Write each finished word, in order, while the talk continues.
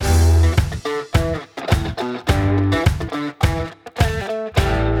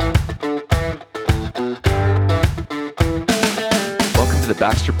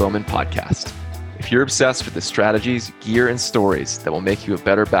Baxter Bowman Podcast. If you're obsessed with the strategies, gear, and stories that will make you a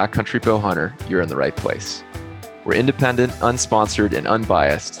better backcountry bow hunter, you're in the right place. We're independent, unsponsored, and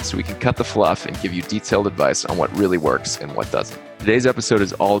unbiased, so we can cut the fluff and give you detailed advice on what really works and what doesn't. Today's episode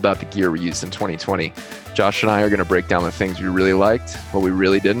is all about the gear we used in 2020. Josh and I are going to break down the things we really liked, what we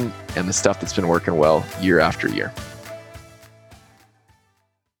really didn't, and the stuff that's been working well year after year.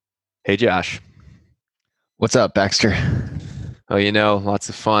 Hey, Josh. What's up, Baxter? Oh, lots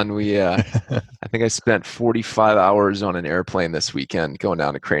of fun. I think I spent 45 hours on an airplane this weekend going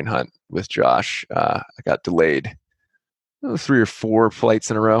down to crane hunt with Josh. I got delayed 3 or 4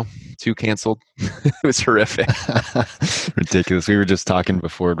 flights in a row, 2 canceled. It was horrific. Ridiculous. We were just talking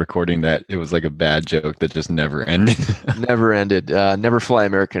before recording that it was like a bad joke that just never ended. Never ended. Never fly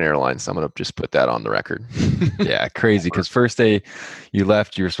American Airlines. I'm going to just put that on the record. Yeah, crazy. Because first day you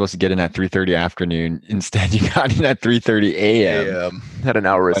left, you were supposed to get in at 3:30 afternoon. Instead, you got in at 3:30 a.m. Had an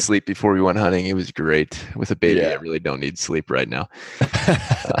hour of sleep before we went hunting. It was great. With a baby, I really don't need sleep right now.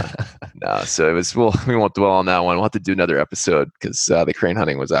 No, so it was. Well, we won't dwell on that one. We'll have to do another episode because the crane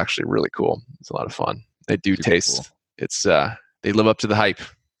hunting was actually really cool. It's a lot of fun. They do taste. Cool. It's they live up to the hype.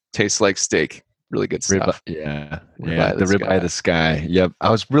 Tastes like steak. Really good stuff. The ribeye of the sky. Yep, I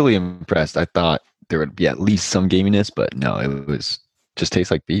was really impressed. I thought there would be at least some gaminess, but no, it was just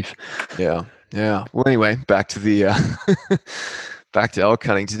tastes like beef. Yeah. Well, anyway, back to the back to elk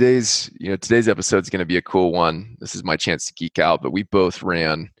hunting. Today's episode is going to be a cool one. This is my chance to geek out, but we both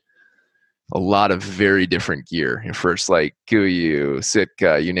ran a lot of very different gear. First, like KUIU,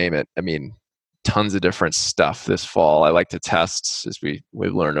 Sitka, you name it. I mean, tons of different stuff this fall. I like to test, as we've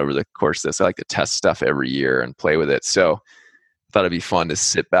learned over the course of this, I like to test stuff every year and play with it. So I thought it'd be fun to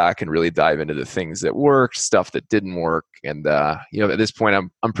sit back and really dive into the things that worked, stuff that didn't work. And, at this point,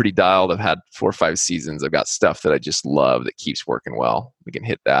 I'm pretty dialed. I've had 4 or 5 seasons. I've got stuff that I just love that keeps working well. We can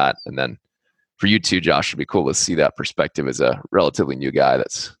hit that. And then for you too, Josh, it'd be cool to see that perspective as a relatively new guy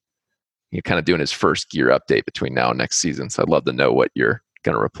that's kind of doing his first gear update between now and next season. So I'd love to know what you're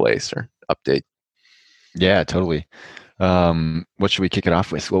going to replace or update. Yeah, totally. What should we kick it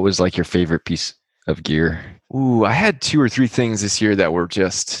off with? What was like your favorite piece of gear? Ooh, I had 2 or 3 things this year that were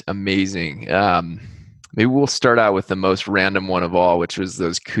just amazing. Maybe we'll start out with the most random one of all, which was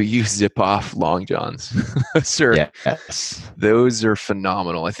those KUIU zip-off long johns. Sure. Yes. Those are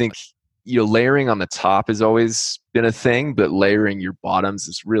phenomenal. I think layering on the top has always been a thing, but layering your bottoms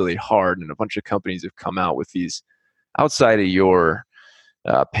is really hard. And a bunch of companies have come out with these outside of your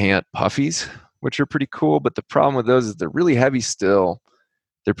pant puffies, which are pretty cool. But the problem with those is they're really heavy still.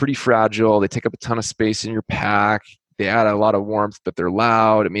 They're pretty fragile. They take up a ton of space in your pack. They add a lot of warmth, but they're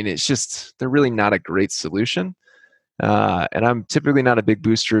loud. I mean, they're really not a great solution. And I'm typically not a big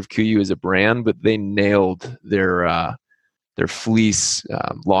booster of KUIU as a brand, but they nailed their fleece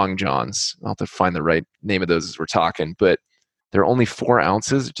long johns. I'll have to find the right name of those as we're talking, but they're only 4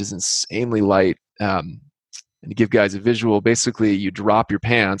 ounces, which is insanely light. And to give guys a visual, basically you drop your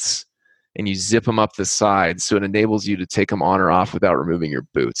pants and you zip them up the side, so it enables you to take them on or off without removing your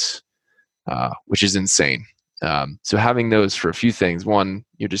boots, which is insane. So having those for a few things: 1,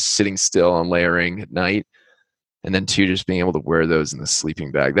 you're just sitting still and layering at night, and then 2, just being able to wear those in the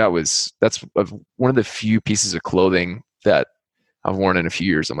sleeping bag. That's one of the few pieces of clothing that I've worn in a few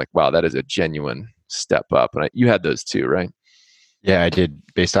years. I'm like, wow, that is a genuine step up. And you had those too, right? Yeah, I did,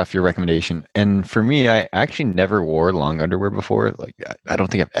 based off your recommendation. And for me, I actually never wore long underwear before. Like, I don't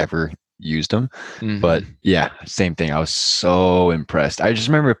think I've ever used them. Mm-hmm. But yeah, same thing. I was so impressed. I just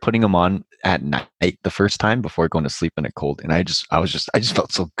remember putting them on at night the first time before going to sleep in it cold, and I just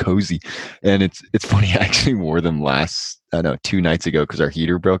felt so cozy. And it's funny, I actually wore them 2 nights ago because our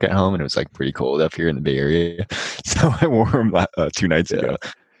heater broke at home and it was like pretty cold up here in the Bay Area. So I wore them 2 nights ago.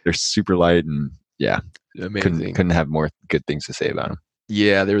 They're super light and amazing. Couldn't have more good things to say about them.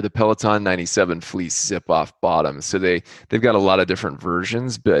 Yeah, they were the Peloton 97 fleece zip-off bottoms. So they've got a lot of different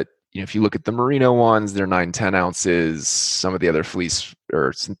versions, but if you look at the merino ones, they're 9-10 ounces. Some of the other fleece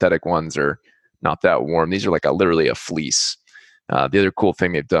or synthetic ones are not that warm. These are like literally a fleece. The other cool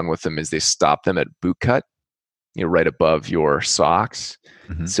thing they've done with them is they stop them at boot cut, right above your socks.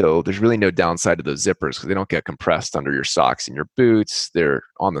 Mm-hmm. So there's really no downside to those zippers because they don't get compressed under your socks and your boots. They're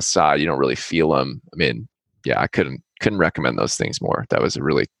on the side. You don't really feel them. I mean, yeah, I couldn't recommend those things more. That was a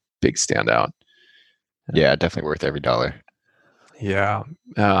really big standout. Yeah, definitely worth every dollar. Yeah.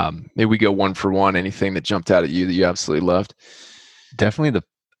 Maybe we go 1 for 1. Anything that jumped out at you that you absolutely loved? Definitely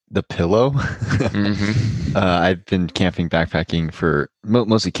the pillow. Mm-hmm. I've been backpacking for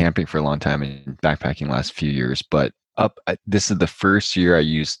mostly camping for a long time and backpacking last few years, but This is the first year I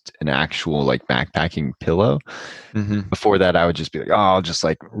used an actual like backpacking pillow. Mm-hmm. Before that, I would just be like, oh, I'll just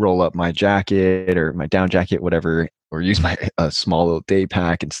like roll up my jacket or my down jacket, whatever, or use my small little day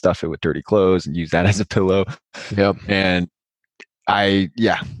pack and stuff it with dirty clothes and use that as a pillow. Yep. And I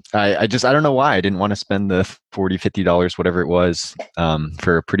just, I don't know why I didn't want to spend the $40, $50, whatever it was,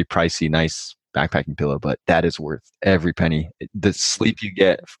 for a pretty pricey, nice backpacking pillow, but that is worth every penny. The sleep you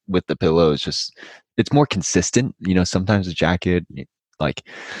get with the pillow is just, it's more consistent. Sometimes the jacket, like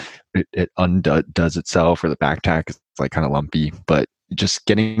it undoes itself, or the backpack is like kind of lumpy, but just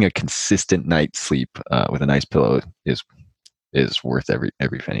getting a consistent night's sleep with a nice pillow is worth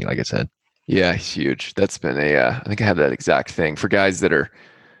every penny, like I said. Yeah, huge. That's been I think I have that exact thing. For guys that are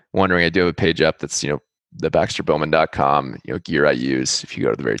wondering, I do have a page up that's, the BaxterBowman.com, gear I use. If you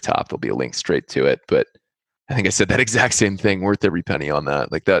go to the very top, there'll be a link straight to it. But I think I said that exact same thing, worth every penny on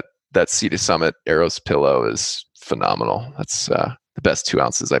that. Like that Sea to Summit Aeros pillow is phenomenal. That's the best 2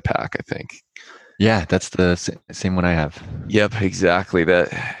 ounces I pack, I think. Yeah, that's the same one I have. Yep, exactly.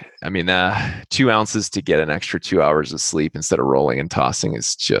 2 ounces to get an extra 2 hours of sleep instead of rolling and tossing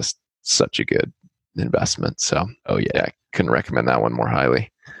is just such a good investment. So, I couldn't recommend that one more highly.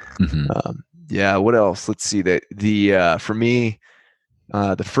 Mm-hmm. What else? Let's see. For me,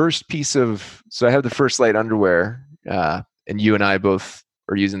 the first piece of, so I have the First Light underwear, and you and I both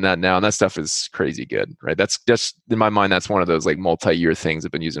are using that now, and that stuff is crazy good, right? That's just, in my mind, that's one of those like multi-year things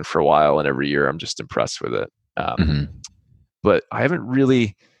I've been using for a while, and every year I'm just impressed with it. But I haven't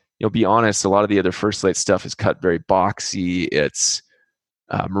really, be honest, a lot of the other First Light stuff is cut very boxy. It's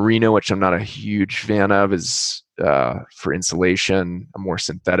merino, which I'm not a huge fan of, is for insulation, a more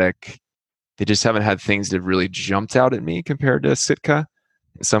synthetic. They just haven't had things that have really jumped out at me compared to Sitka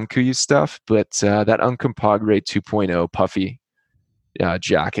and some Kuiu stuff. But that Uncompahgre 2.0 puffy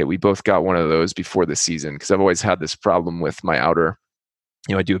jacket, we both got one of those before the season, because I've always had this problem with my outer.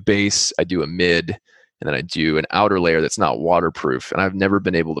 I do a base, I do a mid, and then I do an outer layer that's not waterproof. And I've never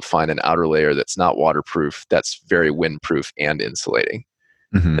been able to find an outer layer that's not waterproof, that's very windproof and insulating.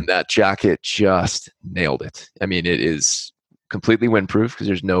 Mm-hmm. And that jacket just nailed it. I mean, it is completely windproof because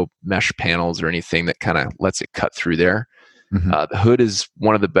there's no mesh panels or anything that kind of lets it cut through there. Mm-hmm. The hood is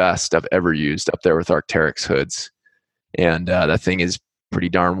one of the best I've ever used, up there with Arc'teryx hoods. And that thing is pretty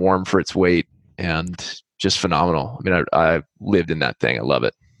darn warm for its weight and just phenomenal. I mean, I lived in that thing. I love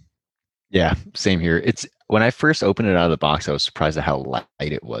it. Yeah, same here. It's, when I first opened it out of the box, I was surprised at how light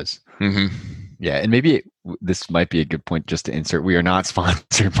it was. Mm-hmm. Yeah, and maybe this might be a good point just to insert. We are not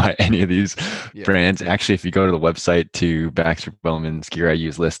sponsored by any of these brands. Actually, if you go to the website to Baxter Bowman's Gear I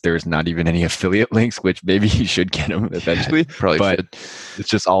Use list, there's not even any affiliate links, which maybe you should get them eventually. Probably but should. It's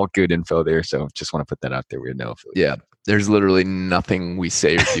just all good info there. So just want to put that out there. We have no affiliate. Yeah, there's literally nothing we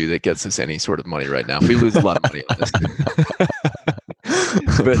say or do that gets us any sort of money right now. We lose a lot of money on this.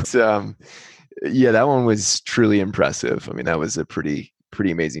 But that one was truly impressive. I mean, that was a pretty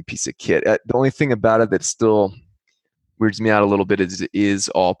amazing piece of kit. The only thing about it that still weirds me out a little bit is it is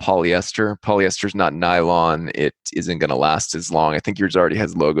all polyester. Polyester is not nylon. It isn't going to last as long. I think yours already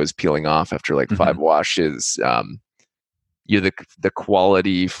has logos peeling off after like 5 washes. The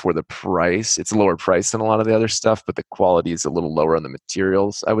quality for the price, it's a lower price than a lot of the other stuff, but the quality is a little lower on the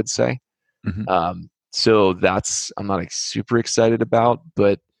materials, I would say. So that's, I'm not like super excited about,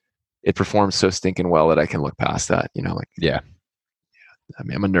 but it performs so stinking well that I can look past that, I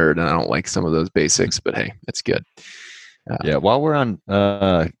mean, I'm a nerd and I don't like some of those basics, but hey, it's good. While we're on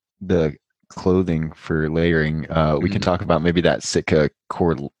the clothing for layering, we can talk about maybe that Sitka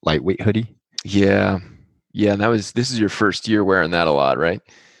Core lightweight hoodie. Yeah. And this is your first year wearing that a lot, right?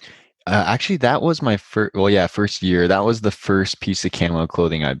 Actually, that was my first year. That was the first piece of camo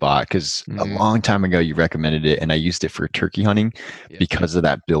clothing I bought, because a long time ago you recommended it, and I used it for turkey hunting because of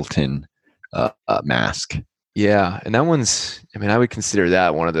that built-in mask. Yeah, and that one's, I mean, I would consider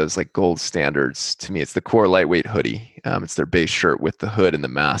that one of those like gold standards to me. It's the Core lightweight hoodie. It's their base shirt with the hood and the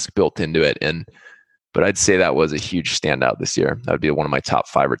mask built into it. But I'd say that was a huge standout this year. That would be one of my top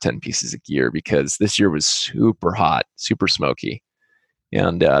 5 or 10 pieces of gear, because this year was super hot, super smoky.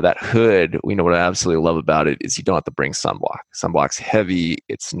 And that hood, what I absolutely love about it is you don't have to bring sunblock. Sunblock's heavy,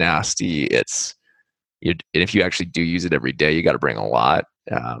 it's nasty, and if you actually do use it every day, you got to bring a lot.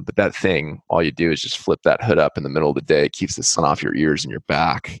 But that thing, all you do is just flip that hood up in the middle of the day. It keeps the sun off your ears and your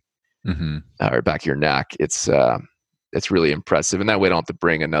back, or back of your neck. It's really impressive, and that way I don't have to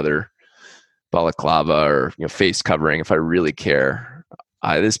bring another balaclava or face covering if I really care.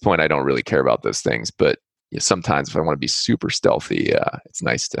 At this point, I don't really care about those things, but sometimes if I want to be super stealthy, it's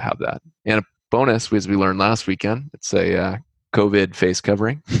nice to have that. And a bonus, as we learned last weekend, it's a COVID face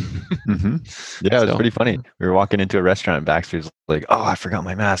covering. Mm-hmm. Yeah, it was So pretty funny. We were walking into a restaurant and Baxter's like, "Oh, I forgot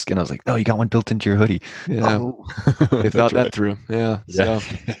my mask," and I was like, "No, you got one built into your hoodie." yeah, Oh, they that's thought that right. through. Yeah. Yeah.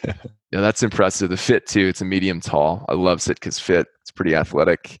 So yeah, that's impressive. The fit too. It's a medium tall. I love Sitka's fit. It's pretty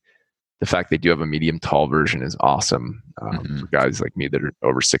athletic. The fact they do have a medium tall version is awesome Hmm. for guys like me that are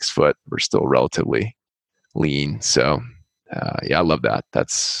over 6 foot. We're still relatively lean. So yeah, I love that.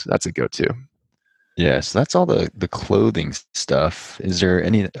 That's a go-to. Yeah, so that's all the clothing stuff. Is there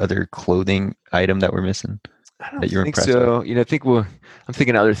any other clothing item that we're missing I don't that you're think impressed with? so. I think I'm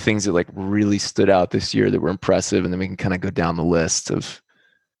thinking other things that like really stood out this year that were impressive, and then we can kind of go down the list of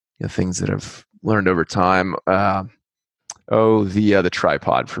things that I've learned over time. The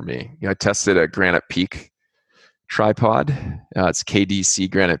tripod for me. I tested a Granite Peak tripod. It's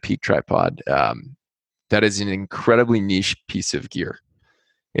KDC Granite Peak tripod. That is an incredibly niche piece of gear.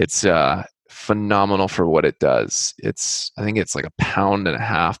 It's phenomenal for what it does. I think it's like a pound and a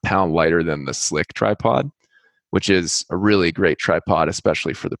half pound lighter than the Slick tripod, which is a really great tripod,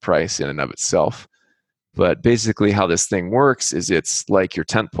 especially for the price in and of itself. But basically, how this thing works is it's like your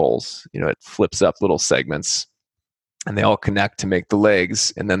tent poles. It flips up little segments and they all connect to make the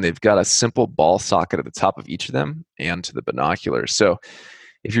legs. And then they've got a simple ball socket at the top of each of them and to the binoculars. So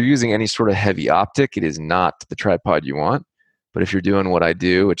if you're using any sort of heavy optic, it is not the tripod you want. But if you're doing what I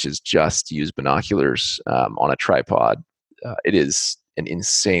do, which is just use binoculars on a tripod, it is an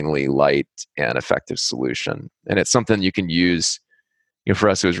insanely light and effective solution. And it's something you can use. For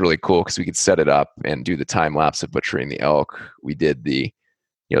us, it was really cool because we could set it up and do the time lapse of butchering the elk. We did the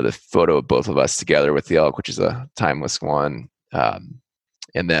photo of both of us together with the elk, which is a timeless one.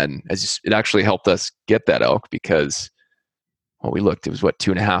 And then it actually helped us get that elk because we looked, it was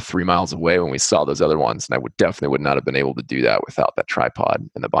 2.5, 3 miles away when we saw those other ones. And I definitely would not have been able to do that without that tripod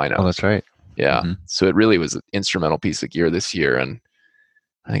and the Oh, bino. that's right. Yeah. Hmm. So it really was an instrumental piece of gear this year. And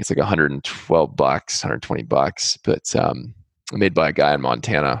I think it's like $112, $120, but made by a guy in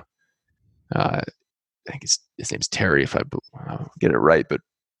Montana. I think his name's Terry, if I get it right, but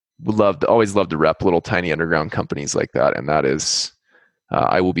always loved to rep little tiny underground companies like that. And that is,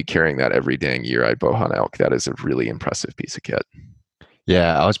 I will be carrying that every dang year I bow hunt elk. That is a really impressive piece of kit.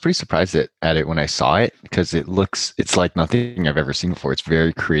 Yeah, I was pretty surprised at it when I saw it because it's like nothing I've ever seen before. It's a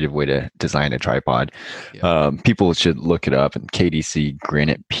very creative way to design a tripod. Yeah. People should look it up and KDC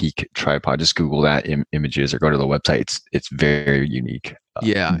Granite Peak tripod. Just Google that images or go to the website. It's very unique.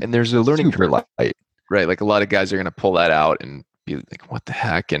 Yeah. And there's a learning Super curve, light. right? Like a lot of guys are going to pull that out and be like, what the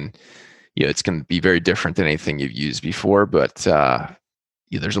heck? And, it's going to be very different than anything you've used before, but,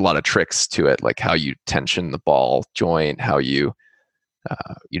 there's a lot of tricks to it, like how you tension the ball joint, how you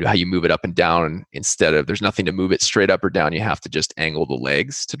how you move it up and down. Instead of, there's nothing to move it straight up or down. You have to just angle the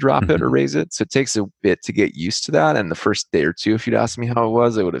legs to drop it or Mhm. raise it. So it takes a bit to get used to that. And the first day or two, if you'd asked me how it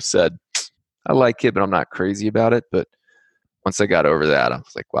was, I would have said, I like it, but I'm not crazy about it. But once I got over that, I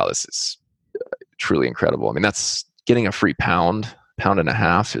was like, wow, this is truly incredible. I mean, that's getting a free pound and a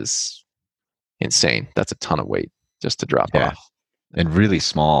half is insane. That's a ton of weight just to drop Yeah, off. and really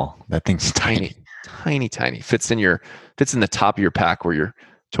small. That thing's tiny. Tiny. Fits in the top of your pack where your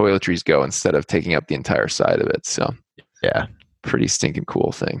toiletries go instead of taking up the entire side of it. So Yeah, pretty stinking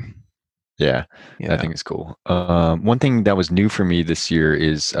cool thing. yeah, I Yeah. think it's cool. One thing that was new for me this year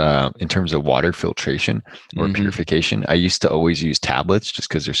is in terms of water filtration or Mm-hmm. purification. I used to always use tablets just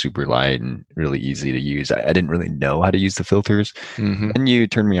because they're super light and really easy to use. I didn't really know how to use the filters. Mm-hmm. Then you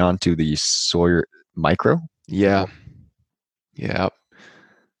turned me on to the Sawyer Micro. Yeah. Yeah.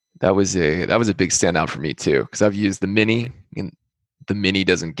 That was a big standout for me too, because I've used the mini and the mini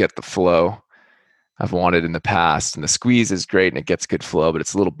doesn't get the flow I've wanted in the past. And the squeeze is great and it gets good flow, but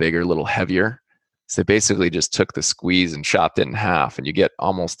it's a little bigger, a little heavier. So they basically just took the squeeze and chopped it in half, and you get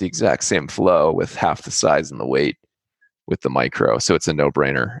almost the exact same flow with half the size and the weight with the micro. So it's a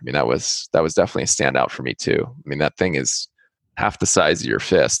no-brainer. I mean, that was definitely a standout for me too. I mean, that thing is half the size of your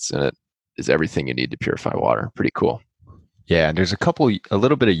fists, and it is everything you need to purify water. Pretty cool. Yeah, there's a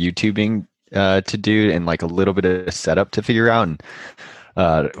little bit of YouTubing to do and like a little bit of setup to figure out and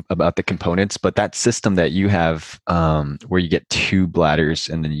about the components. But that system that you have where you get two bladders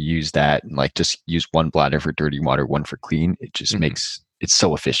and then you use that and like just use one bladder for dirty water, one for clean, it just makes it's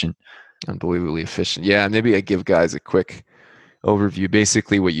so efficient. Unbelievably efficient. Yeah, maybe I give guys a quick overview.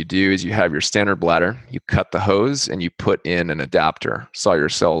 Basically, what you do is you have your standard bladder, you cut the hose, and you put in an adapter. Sawyer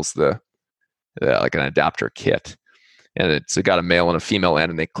sells like an adapter kit, and it's got a male and a female end,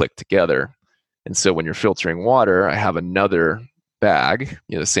 and they click together. And so when you're filtering water, I have another bag,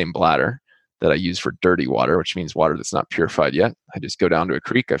 the same bladder that I use for dirty water, which means water that's not purified yet. I just go down to a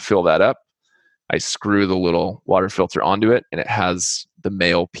creek, I fill that up, I screw the little water filter onto it, and it has the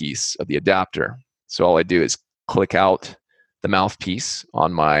male piece of the adapter. So all I do is click out the mouthpiece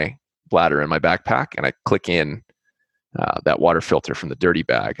on my bladder in my backpack, and I click in that water filter from the dirty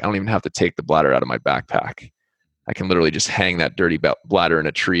bag. I don't even have to take the bladder out of my backpack. I can literally just hang that dirty bladder in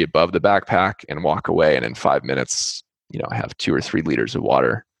a tree above the backpack and walk away. And in 5 minutes, I have 2 or 3 liters of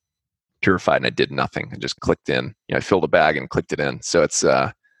water purified, and I did nothing. I just clicked in. I filled a bag and clicked it in. So it's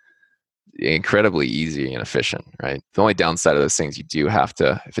incredibly easy and efficient, right? The only downside of those things, you do have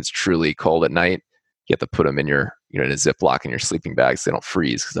to, if it's truly cold at night, you have to put them in your, in a Ziploc in your sleeping bag so they don't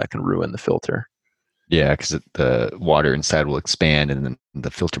freeze, because that can ruin the filter. Yeah, because the water inside will expand and then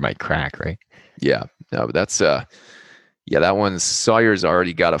the filter might crack, right? Yeah, no, but that's that one's, Sawyer's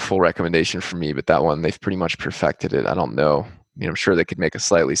already got a full recommendation from me, but that one, they've pretty much perfected it. I don't know. I'm sure they could make a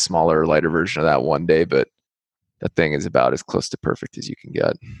slightly smaller, lighter version of that one day, but that thing is about as close to perfect as you can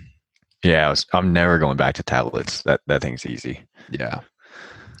get. Yeah, I'm never going back to tablets. That thing's easy. Yeah,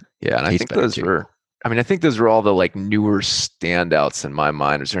 and I think those were. I think those were all the like newer standouts in my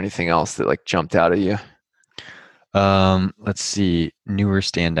mind. Is there anything else that like jumped out at you? Let's see, newer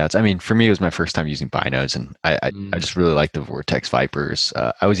standouts. For me, it was my first time using binos, and I just really like the Vortex Vipers.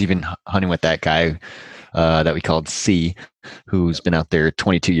 I was even hunting with that guy that we called C, who's been out there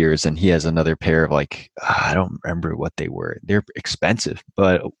 22 years, and he has another pair of I don't remember what they were. They're expensive,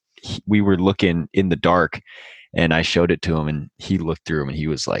 but we were looking in the dark, and I showed it to him, and he looked through them, and he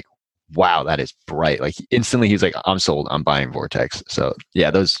was like, wow, that is bright. Instantly he was like, I'm sold, I'm buying Vortex. So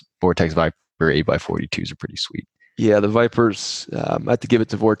yeah, those Vortex Viper 8x42s are pretty sweet. Yeah, the Vipers, I have to give it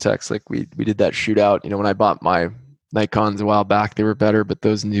to Vortex. We did that shootout. When I bought my Nikons a while back, they were better, but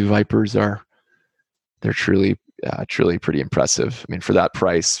those new Vipers they're truly pretty impressive. For that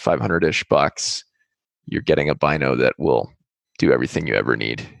price, 500-ish bucks, you're getting a bino that will do everything you ever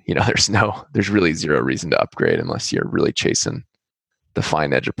need. There's really zero reason to upgrade unless you're really chasing the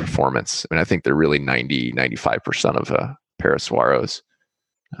fine edge of performance. I think they're really 95% of a pair of Swaros.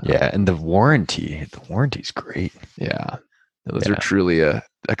 Yeah, and the warranty's great. Yeah, those are truly a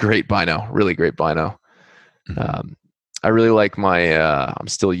great bino, really great bino. Mm-hmm. I really like I'm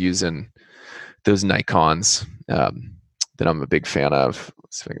still using those Nikons that I'm a big fan of.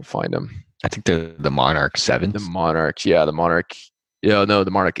 Let's see if I can find them. I think the Monarch 7s. The Monarch, yeah, the Monarch. Yeah, no,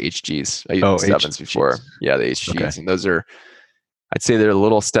 the Monarch HGs. I used the 7s before. Yeah, the HGs, okay. And those are, I'd say they're a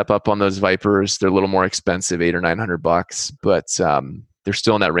little step up on those Vipers. They're a little more expensive, $800 or $900, but they're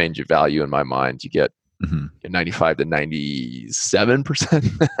still in that range of value in my mind. You get 95 to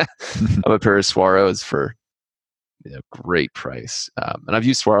 97% of a pair of Swaros for a great price. And I've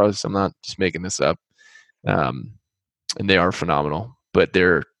used Swaros. I'm not just making this up. And they are phenomenal. But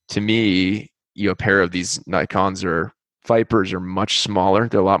they're, to me, a pair of these Nikons or Vipers are much smaller.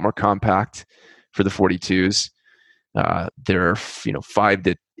 They're a lot more compact for the 42s. They're 5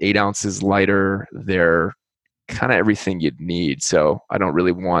 to 8 ounces lighter. They're kind of everything you'd need. So I don't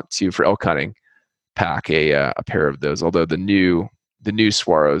really want to, for elk hunting, pack a pair of those. Although the new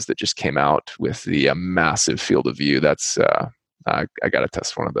Swaros that just came out with the massive field of view, that's I got to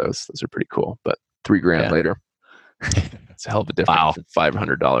test one of those. Those are pretty cool. But $3,000 later, it's a hell of a difference. Wow.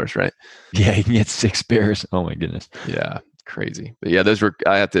 $500, right? Yeah, you can get 6 pairs. Oh my goodness. Yeah, crazy. But yeah, those were,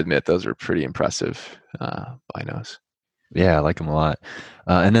 I have to admit, those were pretty impressive binos. Yeah, I like them a lot.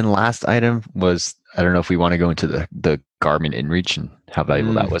 And then last item was, I don't know if we want to go into the Garmin InReach and how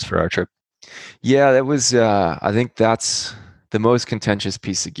valuable that was for our trip. Yeah, that was, I think that's the most contentious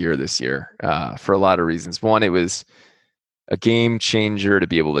piece of gear this year for a lot of reasons. One, it was a game changer to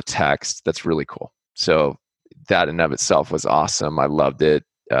be able to text. That's really cool. So that in and of itself was awesome. I loved it.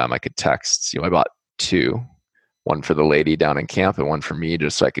 I could text. I bought 2, one for the lady down in camp and one for me,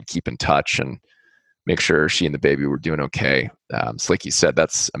 just so I could keep in touch and make sure she and the baby were doing okay. So like you said,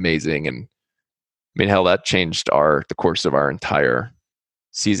 that's amazing. And hell, that changed the course of our entire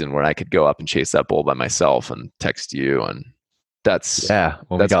season, when I could go up and chase that bull by myself and text you. And that's, when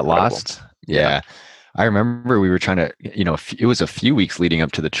that's we got incredible. Lost. Yeah. I remember we were trying to, it was a few weeks leading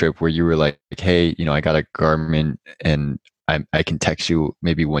up to the trip where you were like, hey, I got a Garmin and I can text you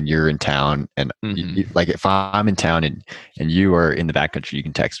maybe when you're in town. And if I'm in town and you are in the backcountry, you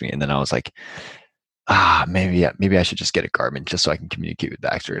can text me. And then I was like, maybe I should just get a Garmin just so I can communicate with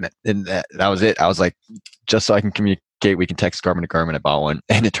Baxter. And that was it. I was like, just so I can communicate, we can text Garmin to Garmin. I bought one,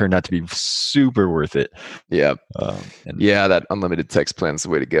 and it turned out to be super worth it. Yeah. That unlimited text plan is the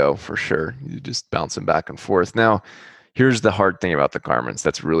way to go for sure. You just bounce them back and forth. Now, here's the hard thing about the Garmin's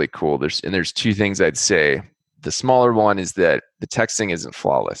that's really cool. There's 2 things I'd say. The smaller one is that the texting isn't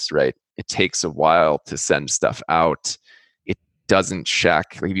flawless, right? It takes a while to send stuff out. It doesn't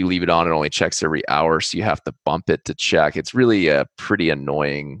check. Like if you leave it on, it only checks every hour, so you have to bump it to check. It's really a pretty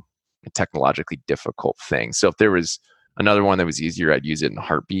annoying and technologically difficult thing. So if there was another one that was easier, I'd use it in a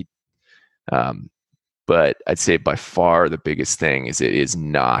heartbeat. But I'd say by far the biggest thing is it is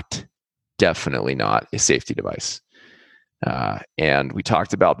definitely not a safety device. And we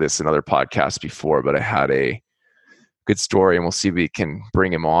talked about this in other podcasts before, but I had a good story, and we'll see if we can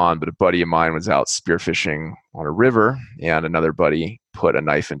bring him on. But a buddy of mine was out spearfishing on a river, and another buddy put a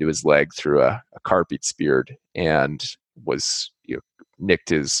knife into his leg through a carp he'd speared, and was nicked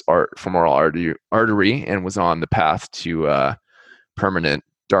his femoral artery and was on the path to permanent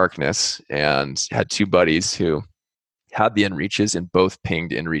darkness. And had two buddies who had the inReaches, and both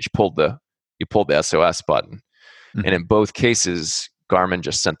pinged inReach, pulled the SOS button. Mm-hmm. And in both cases, Garmin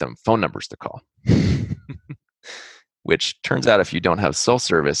just sent them phone numbers to call. Which turns out, if you don't have cell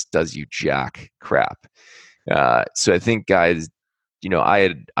service, does you jack crap. So I think, guys,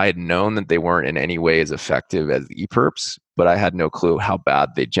 I had known that they weren't in any way as effective as the ePerps, but I had no clue how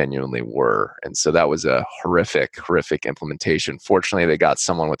bad they genuinely were. And so that was a horrific implementation. Fortunately, they got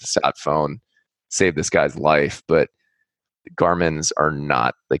someone with a sat phone, saved this guy's life. But Garmin's are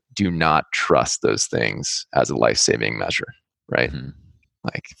not, like, do not trust those things as a life-saving measure, right? Mm-hmm.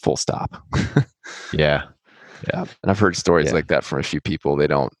 Like, full stop. Yeah. Yeah. And I've heard stories like that from a few people. They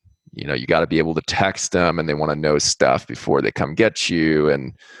don't, you got to be able to text them, and they want to know stuff before they come get you.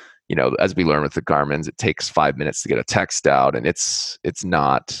 And, as we learn with the Garmin's, it takes 5 minutes to get a text out, and it's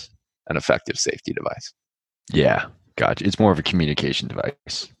not an effective safety device. Yeah. Gotcha. It's more of a communication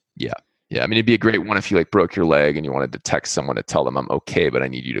device. Yeah. Yeah. I mean, it'd be a great one if you broke your leg and you wanted to text someone to tell them I'm okay, but I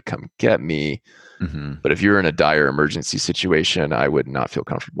need you to come get me. Mm-hmm. But if you're in a dire emergency situation, I would not feel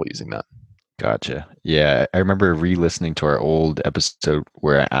comfortable using that. Gotcha. Yeah. I remember re-listening to our old episode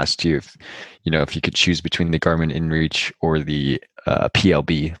where I asked you if you could choose between the Garmin inReach or the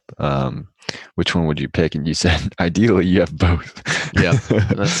PLB, which one would you pick? And you said, ideally, you have both. Yeah.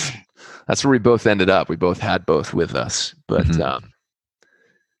 That's where we both ended up. We both had both with us. But mm-hmm.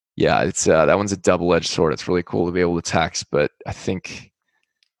 It's that one's a double-edged sword. It's really cool to be able to text, but I think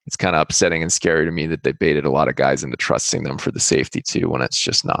it's kind of upsetting and scary to me that they baited a lot of guys into trusting them for the safety too, when it's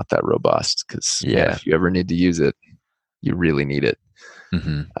just not that robust. Because if you ever need to use it, you really need it.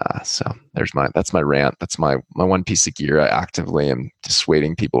 Mm-hmm. So that's my rant. That's my one piece of gear I actively am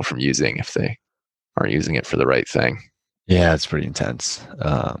dissuading people from using if they aren't using it for the right thing. Yeah, it's pretty intense.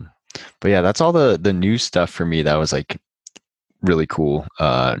 But yeah, that's all the new stuff for me that was like really cool.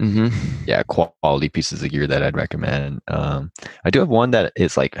 Quality pieces of gear that I'd recommend. I do have one that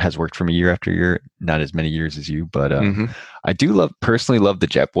is has worked for me year after year, not as many years as you, but I do personally love the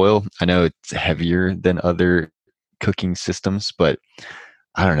Jetboil. I know it's heavier than other cooking systems, but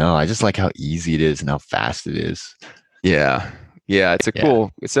I don't know, I just like how easy it is and how fast it is. Yeah it's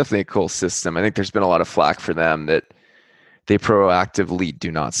definitely a cool system. I think there's been a lot of flack for them that they proactively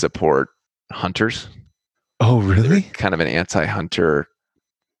do not support hunters. Oh, really? They're kind of an anti-hunter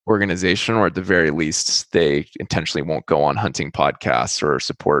organization, or at the very least, they intentionally won't go on hunting podcasts or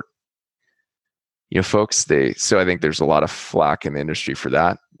support, folks. So I think there's a lot of flack in the industry for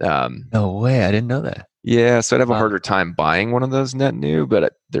that. No way. I didn't know that. Yeah. So I'd have a harder time buying one of those net new,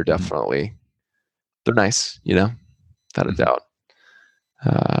 but they're definitely, they're nice, without a doubt.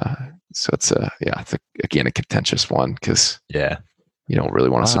 So it's again, a contentious one because you don't really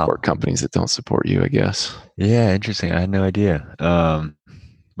want to support companies that don't support you, I guess. Yeah, interesting. I had no idea. But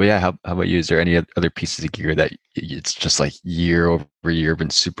yeah, how about you? Is there any other pieces of gear that it's just like year over year been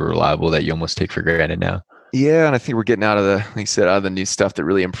super reliable that you almost take for granted now? Yeah, and I think we're getting out of the new stuff that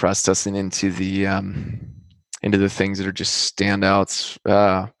really impressed us and into the things that are just standouts.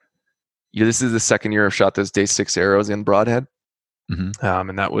 This is the second year I've shot those Day 6 arrows in broadhead. Mm-hmm.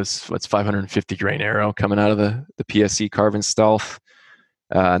 And that was 550 grain arrow coming out of the PSE Carbon Stealth.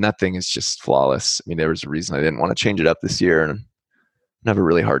 And that thing is just flawless. I mean, there was a reason I didn't want to change it up this year, and I have a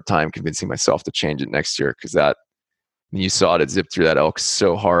really hard time convincing myself to change it next year because you saw it zipped through that elk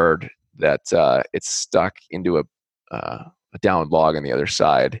so hard that it's stuck into a downed log on the other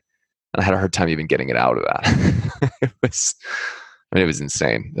side, and I had a hard time even getting it out of that. It was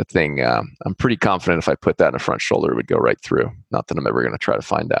insane. That thing, I'm pretty confident if I put that in a front shoulder, it would go right through. Not that I'm ever going to try to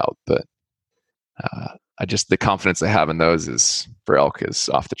find out, but the confidence I have in those for elk is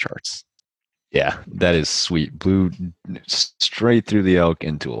off the charts. Yeah, that is sweet. Blew straight through the elk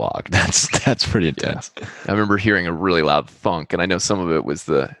into a log. That's pretty intense. Yeah. I remember hearing a really loud thunk, and I know some of it was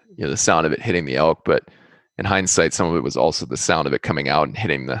the sound of it hitting the elk, but in hindsight, some of it was also the sound of it coming out and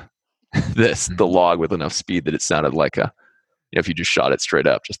hitting the log with enough speed that it sounded like if you just shot it straight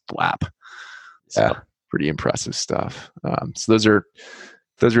up, just flap. So, pretty impressive stuff. So those are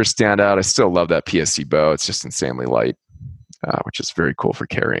a standout. I still love that PSC bow. It's just insanely light, which is very cool for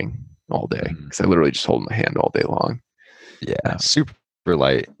carrying all day, because I literally just hold my hand all day long. Yeah, super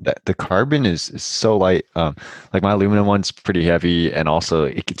light. That the carbon is so light. Like my aluminum one's pretty heavy, and also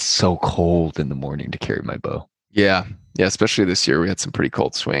it gets so cold in the morning to carry my bow. Yeah, especially this year we had some pretty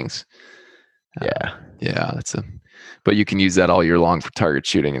cold swings. Yeah, but you can use that all year long for target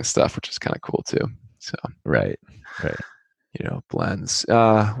shooting and stuff, which is kind of cool too. So right. Blends.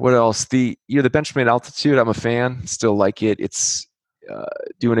 What else? The Benchmade Altitude, I'm a fan. Still like it. It's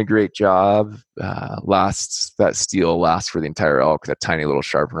doing a great job. That steel lasts for the entire elk. That tiny little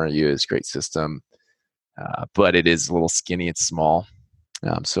sharpener I use, great system. But it is a little skinny. It's small.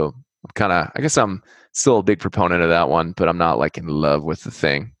 So I guess I'm still a big proponent of that one, but I'm not like in love with the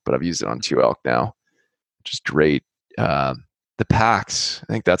thing. But I've used it on 2 elk now, which is great. The packs,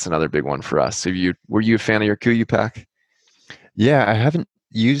 I think that's another big one for us. Were you a fan of your KUIU pack? Yeah, I haven't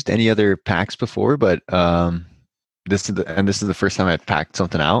used any other packs before, but this is the first time I've packed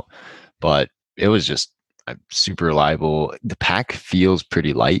something out. But it was just super reliable. The pack feels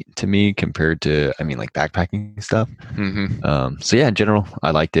pretty light to me compared to, like backpacking stuff. So yeah, in general,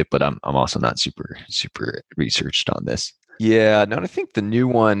 I liked it, but I'm also not super researched on this. Yeah, no, I think the new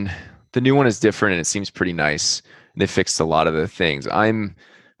one is different, and it seems pretty nice. They fixed a lot of the things. I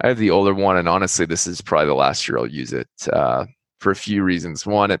have the older one, and honestly, this is probably the last year I'll use it for a few reasons.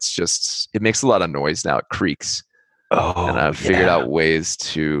 One, it makes a lot of noise now. It creaks. And I've figured out ways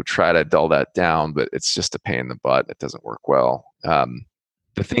to try to dull that down, but it's just a pain in the butt. It doesn't work well.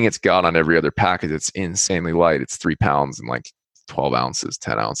 The thing it's got on every other pack is it's insanely light. It's 3 pounds and like 12 ounces,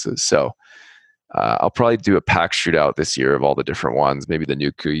 10 ounces. So I'll probably do a pack shootout this year of all the different ones, maybe the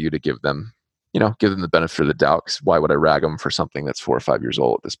new KUIU, to give them the benefit of the doubt. Because why would I rag them for something that's 4 or 5 years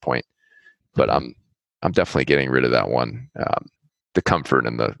old at this point? But I'm definitely getting rid of that one. The comfort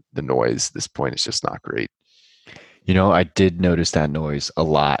and the noise at this point is just not great. I did notice that noise a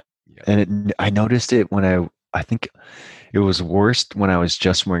lot, and I noticed it when I think it was worst when I was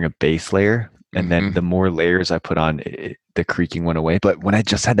just wearing a base layer, and then the more layers I put on, the creaking went away. But when I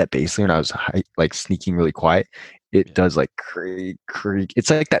just had that base layer and I was like sneaking really quiet, it does like creak. It's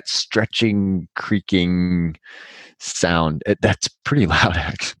like that stretching, creaking sound. That's pretty loud,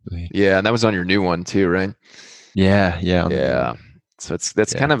 actually. Yeah, and that was on your new one too, right? Yeah. So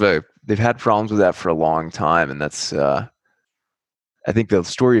that's kind of they've had problems with that for a long time, and that's I think the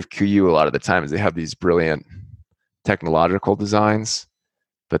story of KUIU a lot of the time is they have these brilliant technological designs,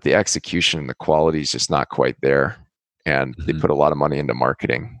 but the execution and the quality is just not quite there, and they put a lot of money into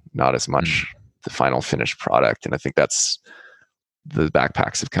marketing, not as much the final finished product. And I think that's the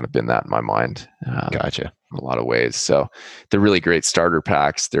backpacks have kind of been that in my mind. Gotcha. In a lot of ways. So they're really great starter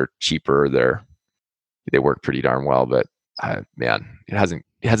packs. They're cheaper. They work pretty darn well, but man, it hasn't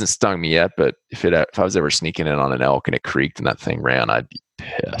stung me yet. But if I was ever sneaking in on an elk and it creaked and that thing ran, I'd be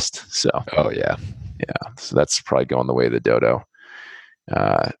pissed. So so that's probably going the way of the Dodo.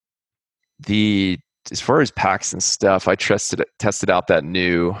 As far as packs and stuff, I tested out that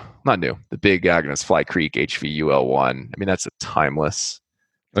the Big Agnes Fly Creek HVUL1. That's a timeless,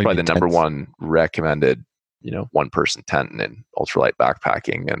 probably the number one recommended, one person tent in ultralight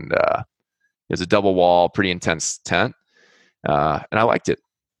backpacking, and there's a double wall, pretty intense tent. And I liked it.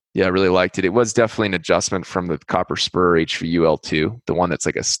 Yeah, I really liked it. It was definitely an adjustment from the Copper Spur HVUL2, the one that's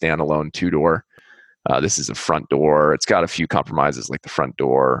like a standalone 2-door. This is a front door. It's got a few compromises like the front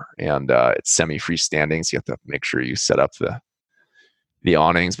door, and it's semi-freestanding, so you have to make sure you set up the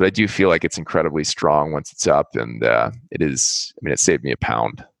awnings. But I do feel like it's incredibly strong once it's up, and it is. It saved me a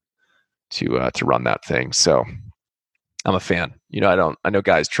pound to run that thing. So I'm a fan. I know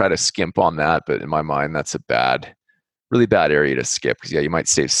guys try to skimp on that, but in my mind, that's a really bad area to skip, because you might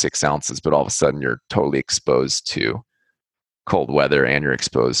save 6 ounces, but all of a sudden you're totally exposed to cold weather, and you're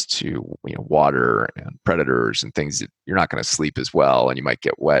exposed to water and predators and things that you're not going to sleep as well, and you might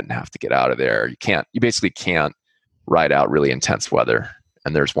get wet and have to get out of there. You basically can't ride out really intense weather.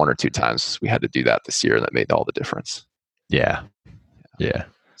 And there's 1 or 2 times we had to do that this year, and that made all the difference. Yeah.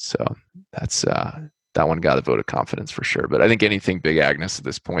 So that's that one got a vote of confidence for sure. But I think anything Big Agnes at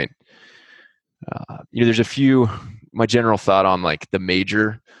this point, there's a few. My general thought on like the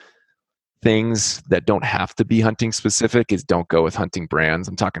major things that don't have to be hunting specific is don't go with hunting brands.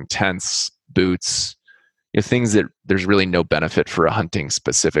 I'm talking tents, boots, things that there's really no benefit for a hunting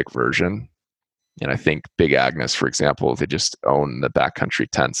specific version. And I think Big Agnes, for example, they just own the backcountry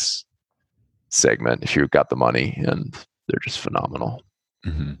tents segment if you've got the money, and they're just phenomenal.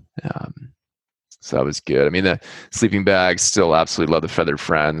 So that was good. I mean, the sleeping bags, still absolutely love the Feathered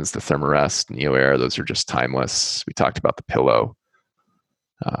Friends, the Thermarest, Neo Air. Those are just timeless. We talked about the pillow.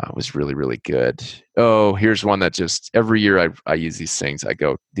 It was really, really good. Oh, here's one that just every year I use these things. I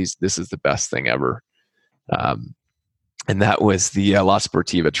go, this is the best thing ever. And that was the La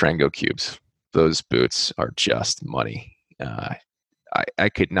Sportiva Trango cubes. Those boots are just money. I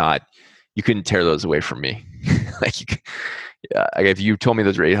could not, you couldn't tear those away from me. If you told me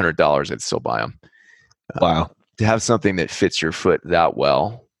those were $800, I'd still buy them. Wow. To have something that fits your foot that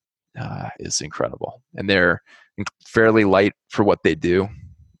well is incredible. And they're fairly light for what they do,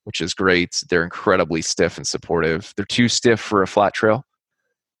 which is great. They're incredibly stiff and supportive. They're too stiff for a flat trail.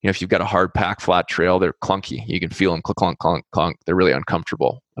 If you've got a hard pack flat trail, they're clunky. You can feel them clunk, clunk, clunk. They're really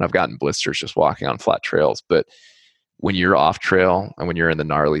uncomfortable. And I've gotten blisters just walking on flat trails. But when you're off trail and when you're in the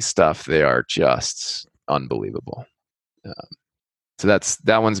gnarly stuff, they are just unbelievable. So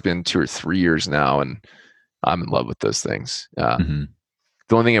that one's been 2 or 3 years now, and I'm in love with those things. The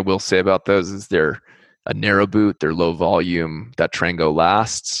only thing I will say about those is they're a narrow boot. They're low volume. That Trango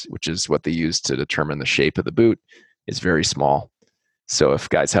Lasts, which is what they use to determine the shape of the boot, is very small. So if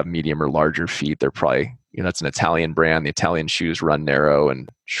guys have medium or larger feet, they're probably, it's an Italian brand. The Italian shoes run narrow and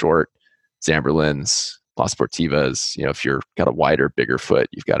short. Zamberlins, La Sportivas. If you're got a wider, bigger foot,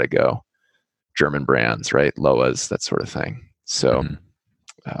 you've got to go German brands, right? Loas, that sort of thing. So,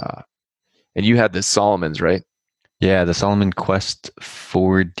 and you had the Salomons, right? Yeah, the Salomon Quest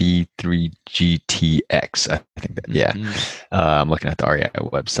 4D3 GTX. I think that. Yeah, I'm looking at the REI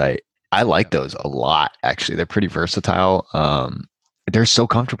website. I like those a lot. Actually, they're pretty versatile. They're so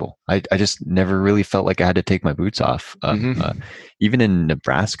comfortable. I just never really felt like I had to take my boots off. Even in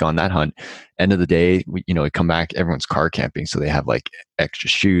Nebraska on that hunt, end of the day, we come back, everyone's car camping. So they have like extra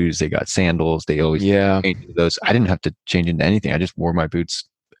shoes. They got sandals. They always change those. I didn't have to change into anything. I just wore my boots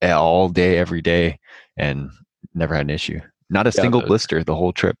all day, every day, and never had an issue. Not a single blister the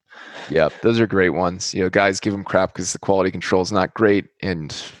whole trip. Yeah, those are great ones. Guys give them crap because the quality control is not great.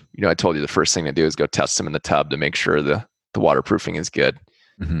 And, I told you the first thing to do is go test them in the tub to make sure the waterproofing is good.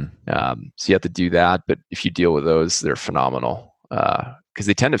 So you have to do that. But if you deal with those, they're phenomenal because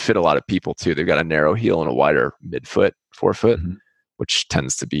they tend to fit a lot of people too. They've got a narrow heel and a wider midfoot, forefoot, which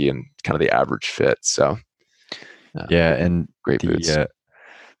tends to be in kind of the average fit. So and great boots.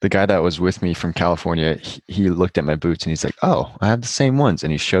 The guy that was with me from California, he looked at my boots and he's like, "Oh, I have the same ones."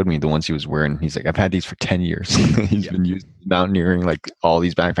 And he showed me the ones he was wearing. He's like, "I've had these for 10 years." He's been using mountaineering, like all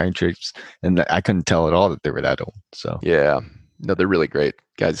these backpacking trips. And I couldn't tell at all that they were that old. So yeah, no, they're really great.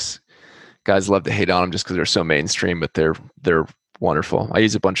 Guys love to hate on them just because they're so mainstream, but they're wonderful. I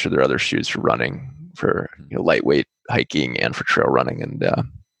use a bunch of their other shoes for running, for lightweight hiking and for trail running. And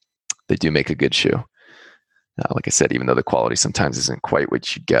they do make a good shoe. Like I said, even though the quality sometimes isn't quite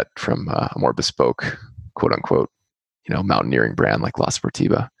what you get from a more bespoke, quote unquote, mountaineering brand like La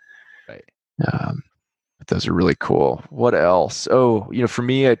Sportiva. Right. But those are really cool. What else? Oh, for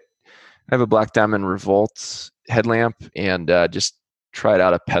me, I have a Black Diamond Revolt headlamp and just tried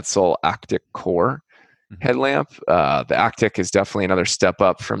out a Petzl Actic Core headlamp. The Actic is definitely another step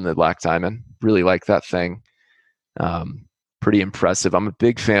up from the Black Diamond. Really like that thing. Pretty impressive. I'm a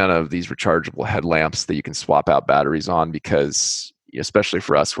big fan of these rechargeable headlamps that you can swap out batteries on because, especially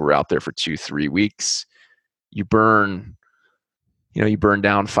for us, we're out there for 2-3 weeks. You burn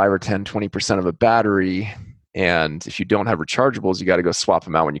down 5 or 10, 20% of a battery. And if you don't have rechargeables, you got to go swap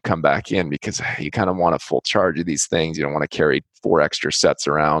them out when you come back in because you kind of want a full charge of these things. You don't want to carry 4 extra sets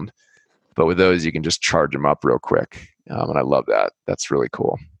around. But with those, you can just charge them up real quick. And I love that. That's really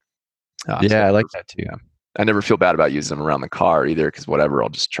cool. I like that too. I never feel bad about using them around the car either because whatever, I'll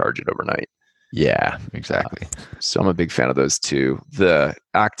just charge it overnight. Yeah, exactly. So I'm a big fan of those too. The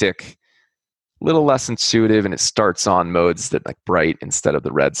Actic, little less intuitive, and it starts on modes that like bright instead of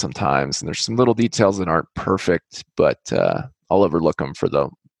the red sometimes. And there's some little details that aren't perfect, but I'll overlook them for the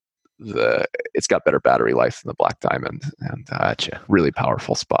it's got better battery life than the Black Diamond and really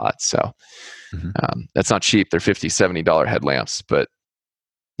powerful spot. So that's not cheap. They're $50, $70 headlamps, but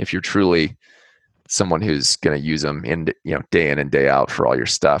if you're truly someone who's going to use them day in and day out for all your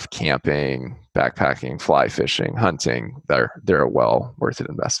stuff, camping, backpacking, fly fishing, hunting, they're a well worth it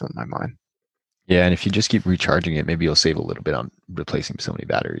investment in my mind. Yeah, and if you just keep recharging it, maybe you'll save a little bit on replacing so many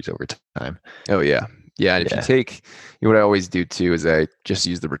batteries over time. Oh yeah. And if you take, what I always do too is I just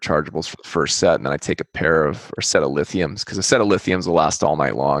use the rechargeables for the first set, and then I take a set of lithiums, because a set of lithiums will last all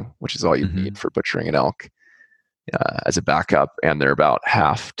night long, which is all you need for butchering an elk. As a backup, and they're about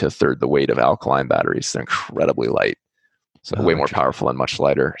half to a third the weight of alkaline batteries. They're incredibly light, so way more powerful and much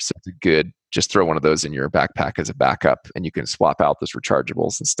lighter. So it's good. Just throw one of those in your backpack as a backup, and you can swap out those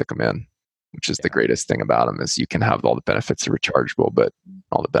rechargeables and stick them in. which is the greatest thing about them, is you can have all the benefits of rechargeable, but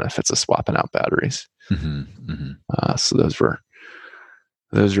all the benefits of swapping out batteries. So those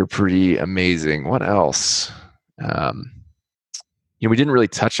were pretty amazing. What else? We didn't really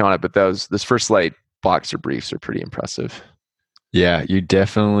touch on it, but those First Light boxer briefs are pretty impressive. Yeah, you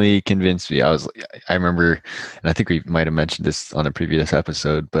definitely convinced me. I remember, and I think we might have mentioned this on a previous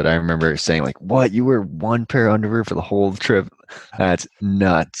episode, but I remember saying like, "What? You wear one pair of underwear for the whole trip? That's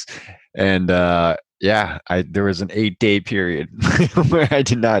nuts!" And there was an 8-day period where I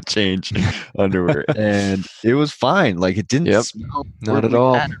did not change underwear, and it was fine. Like it didn't smell not at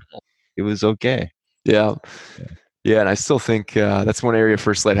all. It was okay. Yeah, and I still think that's one area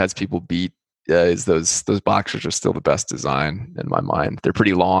First Light has people beat. Is those boxers are still the best design in my mind. They're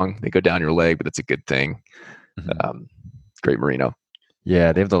pretty long. They go down your leg, but it's a good thing. Great merino.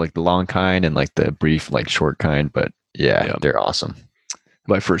 Yeah, they have the long kind and like the brief, like short kind, but they're awesome.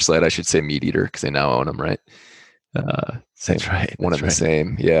 By First Light, I should say Meat Eater because they now own them, right? Same, that's right. One of the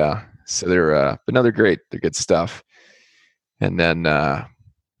same. Yeah. So they're great. They're good stuff. And then I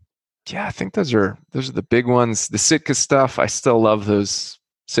think those are the big ones. The Sitka stuff, I still love those.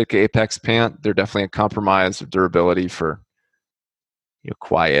 Sitka Apex pant, they're definitely a compromise of durability for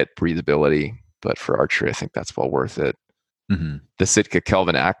quiet breathability, but for archery, I think that's well worth it. The Sitka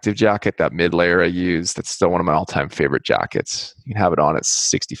Kelvin Active jacket, that mid layer I use, that's still one of my all-time favorite jackets. You can have it on at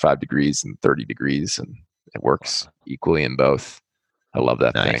 65 degrees and 30 degrees, and it works equally in both. I love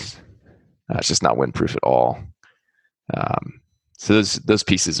that thing. It's just not windproof at all. So those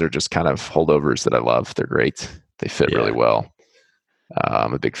pieces are just kind of holdovers that I love. They're great. They fit really well.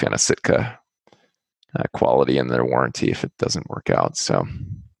 I'm a big fan of Sitka quality and their warranty if it doesn't work out. So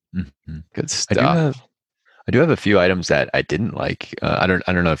good stuff. I do have a few items that I didn't like. I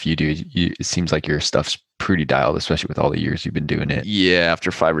don't know if you do. It seems like your stuff's pretty dialed, especially with all the years you've been doing it. Yeah, after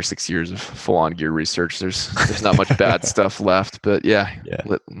 5 or 6 years of full-on gear research, there's not much bad stuff left. But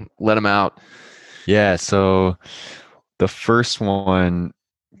let them out. Yeah. So the first one,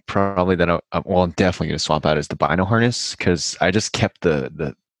 probably that I'm definitely going to swap out is the Bino harness, because I just kept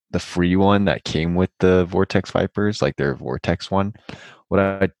the free one that came with the Vortex Vipers, like their Vortex one. What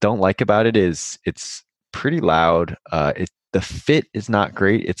I don't like about it is it's pretty loud. The fit is not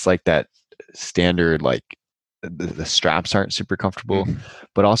great. It's like that standard, like the straps aren't super comfortable,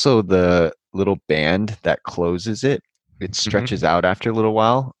 but also the little band that closes it stretches out after a little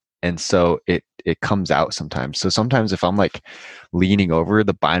while. And so it comes out sometimes. So sometimes if I'm like leaning over,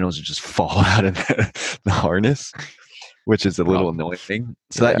 the binos will just fall out of the harness, which is a little annoying.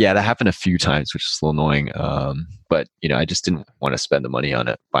 So that happened a few times, which is a little annoying. But I just didn't want to spend the money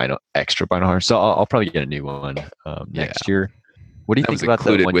on extra bino harness. So I'll probably get a new one next year. What do you think about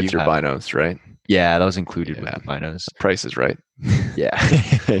that? Included with your binos, right? Yeah, that was included with the binos. Price is right. Yeah,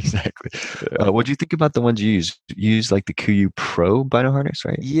 exactly. What do you think about the ones you use? You use like the KUIU Pro bino harness,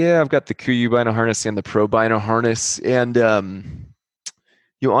 right? Yeah, I've got the KUIU bino harness and the Pro bino harness, and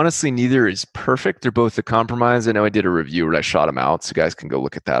honestly, neither is perfect. They're both a compromise. I know I did a review where I shot them out, so guys can go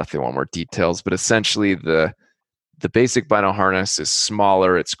look at that if they want more details. But essentially, the basic bino harness is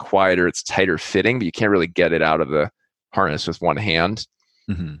smaller, it's quieter, it's tighter fitting, but you can't really get it out of the harness with one hand.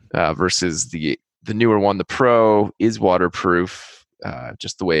 Versus the newer one, the Pro, is waterproof,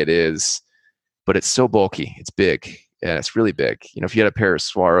 just the way it is, but it's so bulky. It's big, and it's really big. If you had a pair of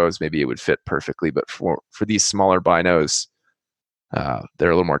Swaros, maybe it would fit perfectly, but for these smaller binos,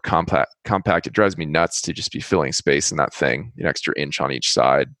 they're a little more compact. It drives me nuts to just be filling space in that thing, an extra inch on each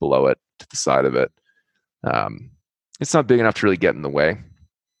side, below it, to the side of it. It's not big enough to really get in the way.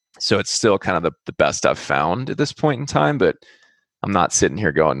 So it's still kind of the best I've found at this point in time, but I'm not sitting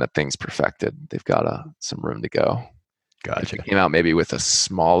here going that thing's perfected. They've got some room to go. Gotcha. They came out maybe with a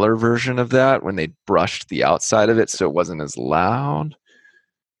smaller version of that when they brushed the outside of it so it wasn't as loud.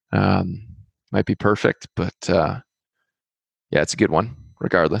 Might be perfect, but it's a good one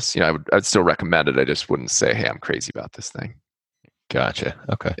regardless. I'd still recommend it. I just wouldn't say, hey, I'm crazy about this thing. Gotcha.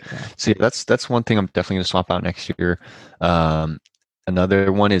 Okay. So that's one thing I'm definitely going to swap out next year.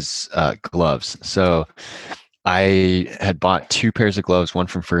 Another one is gloves. So I had bought 2 pairs of gloves, one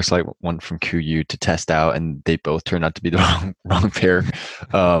from First Light, one from KUIU, to test out, and they both turned out to be the wrong pair.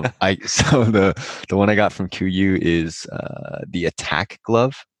 So the one I got from KUIU is the Attack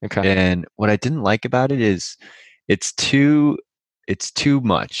glove. Okay. And what I didn't like about it is it's too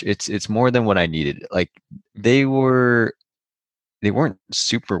much. It's more than what I needed. Like they weren't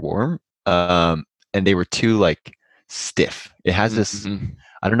super warm, and they were too like stiff. It has this.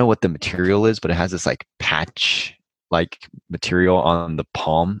 I don't know what the material is, but it has this like patch like material on the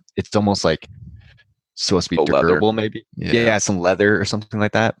palm. It's almost like supposed to be durable, maybe. Yeah, some leather or something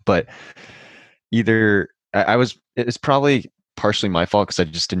like that. But either I was it's probably partially my fault because I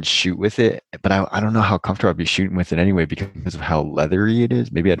just didn't shoot with it, but I don't know how comfortable I'd be shooting with it anyway because of how leathery it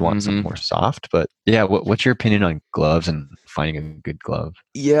is. Maybe I'd want something more soft, but yeah, what's your opinion on gloves and finding a good glove?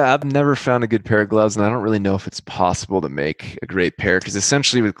 Yeah, I've never found a good pair of gloves, and I don't really know if it's possible to make a great pair because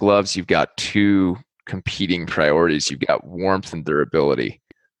essentially with gloves, you've got two competing priorities. You've got warmth and durability.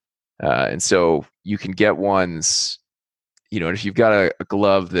 And so you can get ones, if you've got a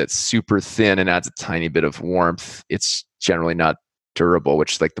glove that's super thin and adds a tiny bit of warmth, it's generally not durable,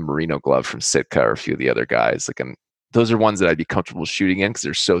 which is like the Merino glove from Sitka or a few of the other guys. Those are ones that I'd be comfortable shooting in because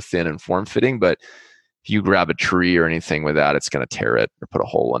they're so thin and form fitting. But if you grab a tree or anything with that, it's going to tear it or put a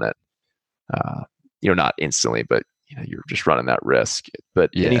hole in it. Not instantly, but you're just running that risk. But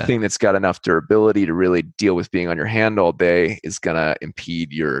anything that's got enough durability to really deal with being on your hand all day is going to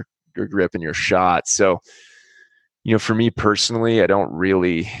impede your grip and your shot. So, for me personally,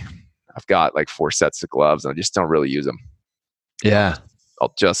 I've got like 4 sets of gloves and I just don't really use them. Yeah.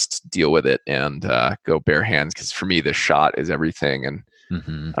 I'll just deal with it and go bare hands because for me, the shot is everything and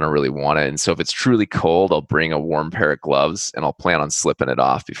I don't really want it. And so if it's truly cold, I'll bring a warm pair of gloves and I'll plan on slipping it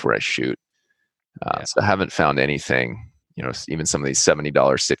off before I shoot. So I haven't found anything, even some of these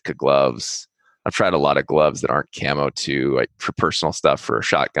 $70 Sitka gloves. I've tried a lot of gloves that aren't camo too, like for personal stuff, for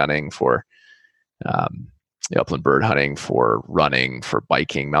shotgunning, for upland bird hunting, for running, for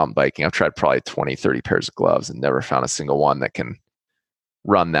biking, mountain biking. I've tried probably 20, 30 pairs of gloves and never found a single one that can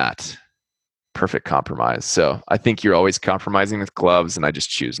run that perfect compromise. So I think you're always compromising with gloves and I just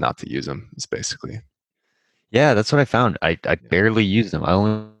choose not to use them. It's basically. Yeah, that's what I found. I barely used them. I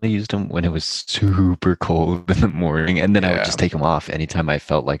only used them when it was super cold in the morning, and then I would just take them off anytime I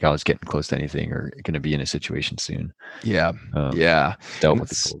felt like I was getting close to anything or going to be in a situation soon. Yeah, Dealt with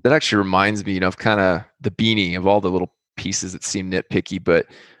the cold. That actually reminds me, of kind of the beanie, of all the little pieces that seem nitpicky, but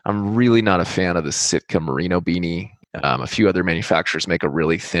I'm really not a fan of the Sitka Merino beanie. A few other manufacturers make a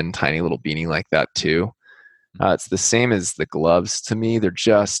really thin, tiny little beanie like that too. It's the same as the gloves to me. They're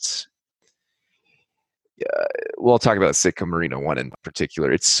just we'll talk about the Sitka Merino one in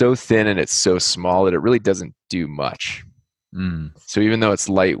particular. It's so thin and it's so small that it really doesn't do much. So even though it's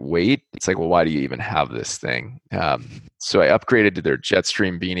lightweight, it's like, well, why do you even have this thing? So I upgraded to their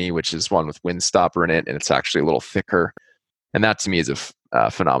Jetstream beanie, which is one with Windstopper in it, and it's actually a little thicker. And that to me is a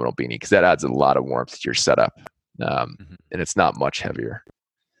phenomenal beanie because that adds a lot of warmth to your setup, and it's not much heavier.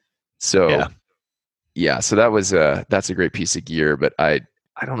 So so that's a great piece of gear, but I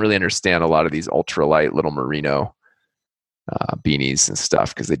don't really understand a lot of these ultralight little merino beanies and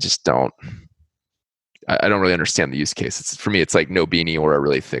stuff because they just don't. I don't really understand the use case. For me, it's like no beanie or a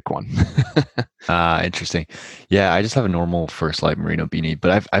really thick one. Interesting. Yeah, I just have a normal First Light merino beanie,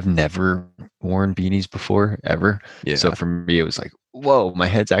 but I've never worn beanies before ever. Yeah. So for me, it was like, whoa, my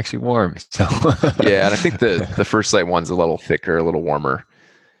head's actually warm. So yeah, and I think the First Light one's a little thicker, a little warmer.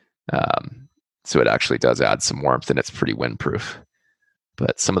 So it actually does add some warmth, and it's pretty windproof.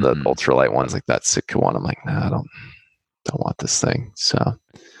 But some of the ultralight ones, like that Sitka one, I'm like, nah, I don't want this thing. So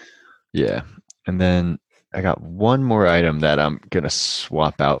yeah. And then I got one more item that I'm gonna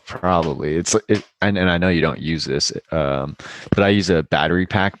swap out. Probably and I know you don't use this, but I use a battery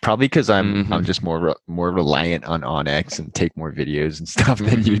pack. Probably because I'm just more reliant on onX and take more videos and stuff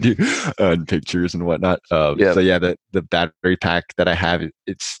than you do, and pictures and whatnot. So yeah, the battery pack that I have,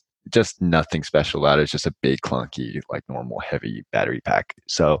 it's just nothing special about it. It's just a big clunky, like normal heavy battery pack.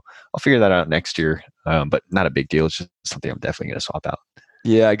 So I'll figure that out next year. But not a big deal. It's just something I'm definitely gonna swap out.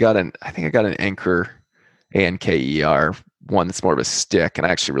 Yeah, I think I got an Anker ANKER one that's more of a stick, and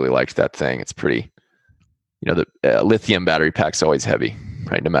I actually really liked that thing. It's pretty, the lithium battery pack's always heavy,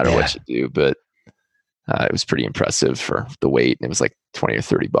 right? No matter what you do, but it was pretty impressive for the weight, and it was like $20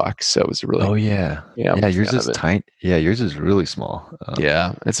 or $30. So it was really yours is tiny. Yeah, yours is really small.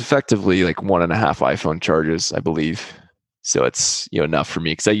 It's effectively like 1.5 iPhone charges, I believe. So it's enough for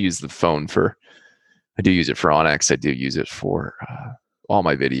me because I use the phone I do use it for onX. I do use it for all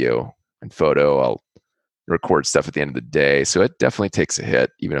my video and photo. I'll record stuff at the end of the day. So it definitely takes a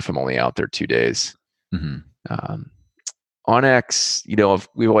hit, even if I'm only out there 2 days. onX,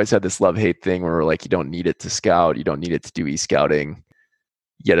 we've always had this love-hate thing where we're like, you don't need it to scout. You don't need it to do e-scouting.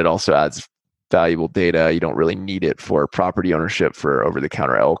 Yet it also adds valuable data. You don't really need it for property ownership for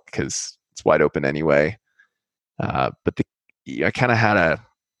over-the-counter elk because it's wide open anyway. But I kind of had a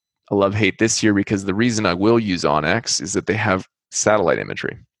love-hate this year because the reason I will use onX is that they have satellite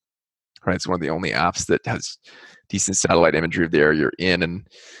imagery, right? It's one of the only apps that has decent satellite imagery of the area you're in. And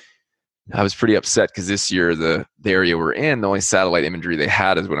I was pretty upset because this year, the area we're in, the only satellite imagery they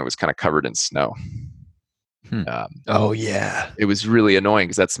had is when it was kind of covered in snow. Oh yeah. It was really annoying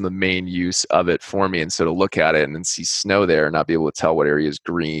because that's the main use of it for me. And so to look at it and then see snow there and not be able to tell what area is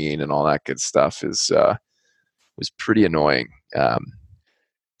green and all that good stuff was pretty annoying.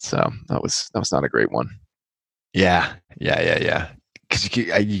 So that was not a great one. Yeah. Because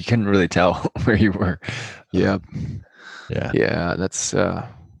you couldn't really tell where you were. Yeah. That's so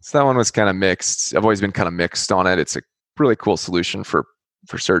that one was kind of mixed. I've always been kind of mixed on it. It's a really cool solution for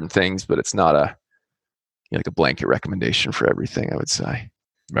certain things, but it's not a like a blanket recommendation for everything, I would say.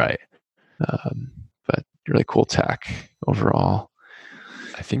 Right. But really cool tech overall.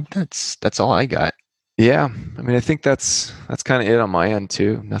 I think that's all I got. Yeah, I mean, I think that's kind of it on my end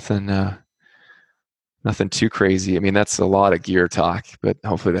too. Nothing too crazy. I mean, that's a lot of gear talk, but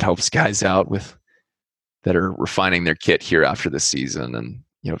hopefully that helps guys out that are refining their kit here after the season and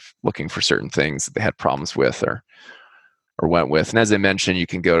looking for certain things that they had problems with or went with. And as I mentioned, you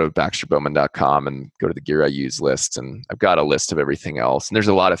can go to baxterbowman.com and go to the gear I use list, and I've got a list of everything else. And there's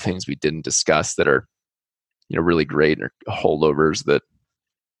a lot of things we didn't discuss that are really great or holdovers that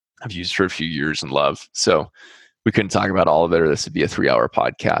I've used for a few years and love. So we couldn't talk about all of it, or this would be a 3-hour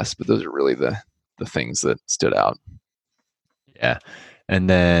podcast, but those are really the things that stood out. Yeah. And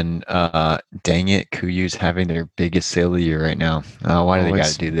then dang it, KUIU's having their biggest sale of the year right now. Why do they got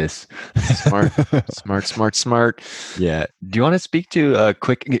to do this? Smart. Yeah. Do you want to speak to a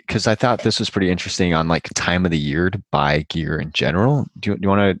quick, because I thought this was pretty interesting on like time of the year to buy gear in general. Do you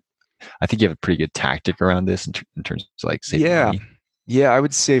want to, I think you have a pretty good tactic around this in terms of like saving money. Yeah, I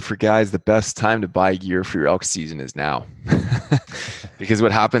would say for guys, the best time to buy gear for your elk season is now. Because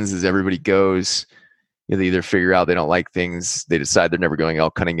what happens is everybody goes, they either figure out they don't like things, they decide they're never going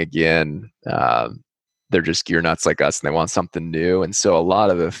elk hunting again. They're just gear nuts like us and they want something new. And so a lot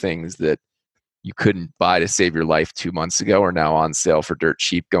of the things that you couldn't buy to save your life 2 months ago are now on sale for dirt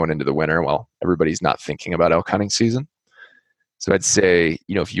cheap going into the winter. Well, everybody's not thinking about elk hunting season. So I'd say,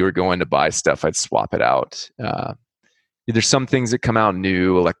 if you were going to buy stuff, I'd swap it out. There's some things that come out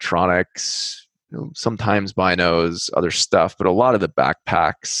new, electronics, sometimes binos, other stuff, but a lot of the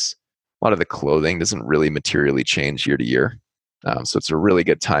backpacks, a lot of the clothing doesn't really materially change year to year. So it's a really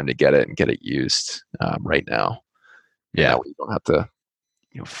good time to get it and get it used right now. Yeah. You don't have to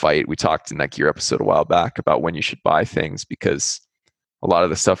fight. We talked in that gear episode a while back about when you should buy things, because a lot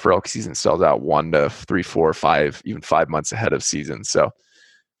of the stuff for elk season sells out 1 to 3, 4, 5, even 5 months ahead of season. So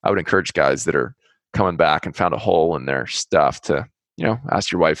I would encourage guys that are coming back and found a hole in their stuff to,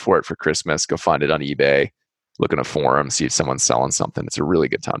 ask your wife for it for Christmas, go find it on eBay, look in a forum, see if someone's selling something. It's a really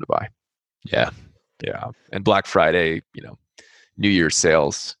good time to buy. Yeah. And Black Friday, New Year's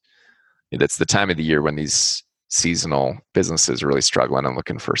sales, that's the time of the year when these seasonal businesses are really struggling and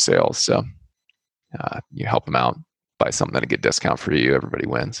looking for sales. So you help them out, buy something at a good discount for you. Everybody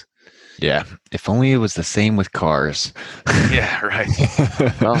wins. Yeah. If only it was the same with cars. Yeah, right.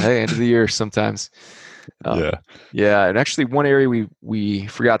 Well, hey, end of the year sometimes. Yeah. And actually one area we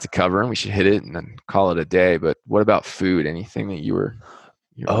forgot to cover, and we should hit it and then call it a day. But what about food? Anything that you were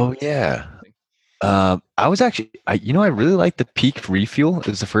Oh yeah. I was actually, I really like the Peak Refuel. It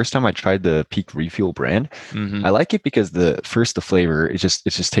was the first time I tried the Peak Refuel brand. Mm-hmm. I like it because the flavor, it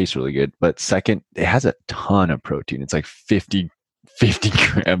just tastes really good. But second, it has a ton of protein. It's like 50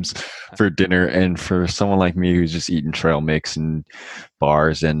 grams for dinner. And for someone like me who's just eating trail mix and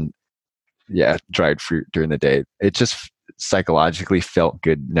bars and dried fruit during the day, it just psychologically felt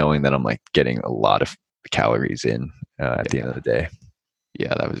good knowing that I'm like getting a lot of calories in at the end of the day.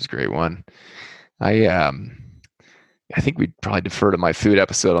 Yeah, that was a great one. I think we'd probably defer to my food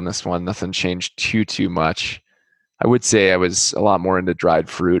episode on this one. Nothing changed too much. I would say I was a lot more into dried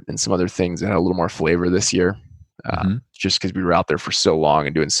fruit and some other things that had a little more flavor this year, just because we were out there for so long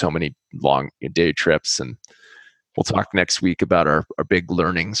and doing so many long day trips. And we'll talk next week about our big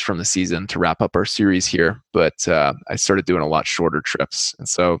learnings from the season to wrap up our series here. But I started doing a lot shorter trips. And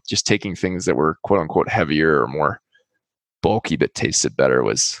so just taking things that were quote unquote heavier or more bulky but tasted better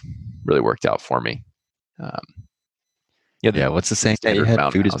was really worked out for me. What's the saying that you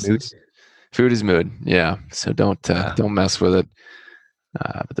had? Food is mood. Food is mood. Yeah. So don't mess with it.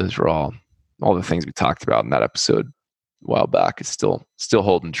 But those were all the things we talked about in that episode a while back. Is still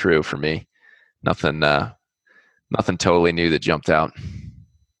holding true for me. Nothing totally new that jumped out.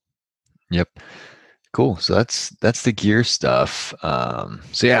 Yep. Cool. So that's the gear stuff.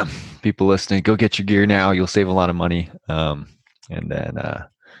 So yeah, people listening, go get your gear now. You'll save a lot of money. And then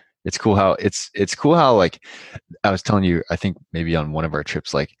it's cool how like I was telling you, I think maybe on one of our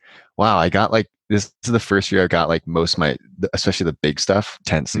trips, like, wow, I got like this is the first year I got like most of my, especially the big stuff,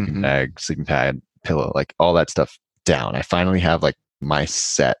 tent, sleeping bag, sleeping pad, pillow, like all that stuff down. I finally have like my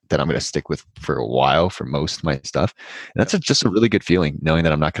set that I'm going to stick with for a while for most of my stuff. And that's just a really good feeling, knowing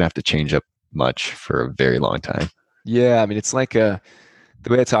that I'm not going to have to change up much for a very long time. Yeah, I mean, it's like the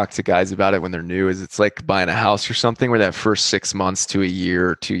way I talk to guys about it when they're new is it's like buying a house or something where that first 6 months to a year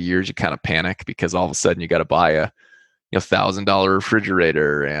or 2 years, you kind of panic because all of a sudden you got to buy a $1,000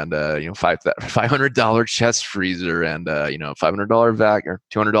 refrigerator and $500 chest freezer and $500 vac or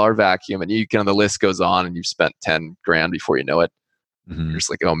 $200 vacuum, and the list goes on, and you've spent 10 grand before you know it. Mm-hmm. You're just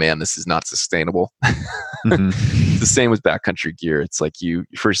like, oh man, this is not sustainable. Mm-hmm. It's the same with backcountry gear. It's like your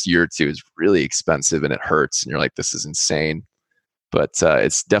first year or two is really expensive and it hurts, and you're like, this is insane. But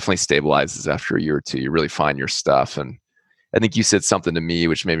it's definitely stabilizes after a year or two. You really find your stuff, and I think you said something to me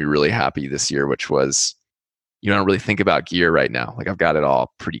which made me really happy this year, which was, you don't really think about gear right now. Like, I've got it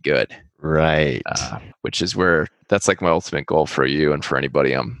all pretty good. Right. Which is where that's like my ultimate goal for you and for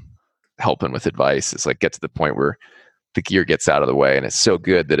anybody I'm helping with advice, is like get to the point where the gear gets out of the way and it's so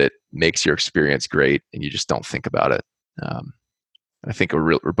good that it makes your experience great and you just don't think about it. I think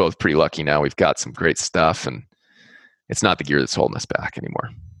we're both pretty lucky now. We've got some great stuff, and it's not the gear that's holding us back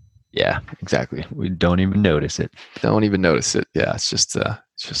anymore. Yeah, exactly. We don't even notice it. Don't even notice it. Yeah, it's just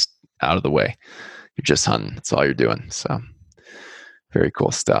out of the way. You're just hunting. That's all you're doing. So very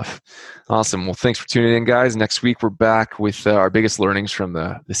cool stuff. Awesome. Well, thanks for tuning in, guys. Next week, we're back with our biggest learnings from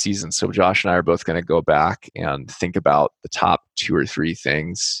the season. So Josh and I are both going to go back and think about the top 2 or 3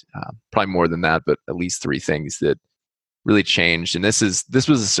 things, probably more than that, but at least 3 things that really changed. And this was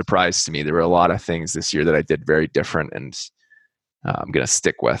a surprise to me. There were a lot of things this year that I did very different, and I'm going to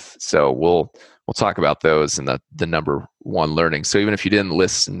stick with. So we'll talk about those and the number 1 learning. So even if you didn't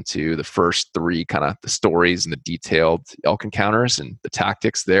listen to the first 3, kind of the stories and the detailed elk encounters and the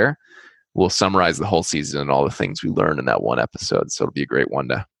tactics there, we'll summarize the whole season and all the things we learned in that one episode. So it'll be a great one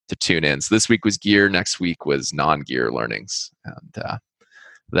to tune in. So this week was gear. Next week was non-gear learnings. And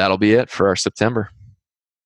that'll be it for our September.